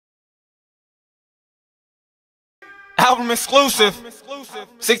Album exclusive.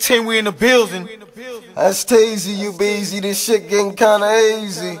 16, we in the building. That's teasy, you busy. This shit getting kinda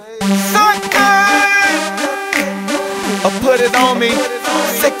easy. Syck! Put it on me.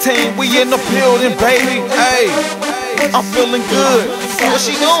 16, we in the building, baby. Hey, I'm feeling good. What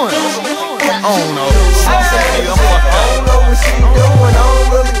she doing? I don't know. I don't know what she doing. I don't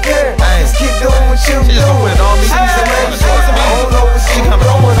really care. Just keep doing what you doing. She just gonna put it on me. She's amazing. I don't know what she doing. I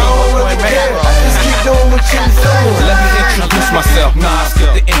don't really care. Just keep doing what you doing. Let me introduce myself. Nah,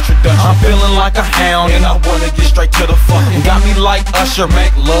 skip the introduction. I'm feeling like a hound and I wanna get straight to the fucking. Got me like Usher,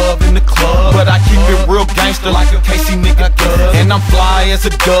 make love in the club, but I keep it real gangster like a Casey nigga does. And I'm fly as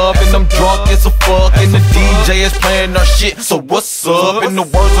a dove and I'm drunk as a fuck, and the DJ is playing her shit. So what's up? In the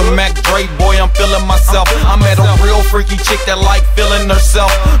words of Mac Dre, boy, I'm feeling myself. I met a real freaky chick that like feeling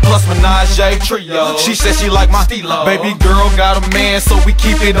herself. Plus m.i.a trio. She said she like my baby girl got a man, so we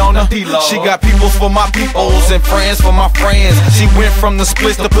keep it on the D-Lo. She got peoples for my peoples and friends for my friends. She went from the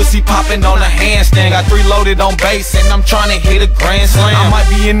splits to pussy popping on a handstand. Got 3 loaded on bass and I'm trying to hit a grand slam. I might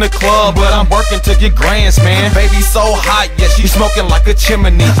be in the club, but I'm working to get grands, man. Baby so hot, yeah, she smoking like a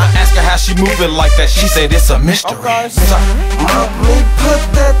chimney. I asked her how she move it like that. She said it's a mystery. Mommy, put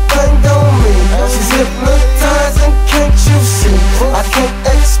that thing on me. She's hypnotizing, can't you see? I can't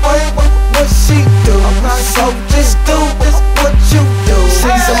explain what she do, so just do what you do.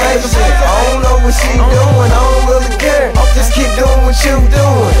 She's amazing. I don't know what she doing. I don't really care. Just keep doing what you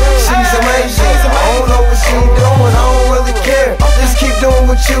doing. She's amazing. I don't know what she doing. I don't really care. Just keep doing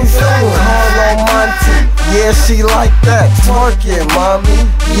what you doing. Carlo Monte, yeah, she like that. Twerk it, mommy.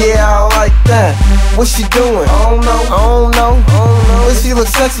 Yeah, I like that. What she doing? I don't know. But she look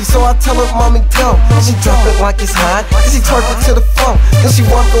sexy, so I tell her, mommy, go. She drop it like it's hot. She twerk it to the floor. Then she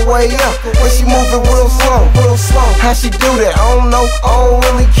walk her way up. When she moving real slow. How she do that? I don't know. I don't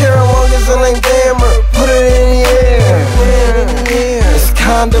really care as long as it ain't dammer. Put it in the air. It's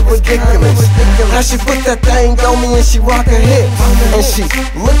kinda ridiculous. How she put that thing on me and she rock her hips. And she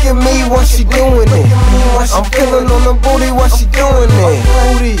look at me while she doing it. I'm feeling on the booty while she doing it.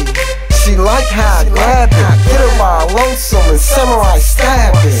 She like how I grab it, get her by a lonesome and samurai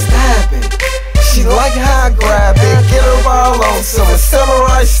stab it. She like how I grab it, get her by a lonesome and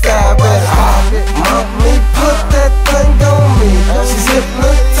samurai stab it. Mommy, put that thing on me. She's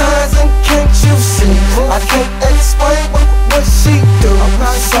hypnotizing, can't you see? I can't explain what she do,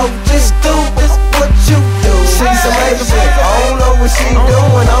 so just do what you do. She's amazing. I don't know what she doing.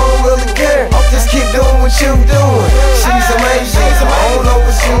 I don't really care. Just keep doing what you doing. She's amazing. I don't know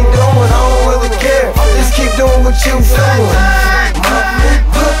what she doing. I don't really care. Just keep doing what you doing. Mommy,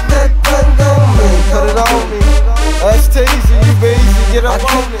 put that thing on me. Put it on me. That's teasy, you be easy. Get up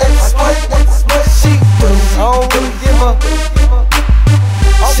on me. I can't explain what she do. I don't really give a.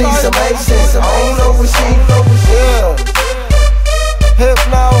 She's amazing. I don't know what she doing. Yeah.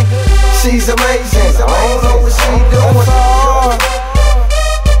 Hypno. She's amazing. I don't know what she doing.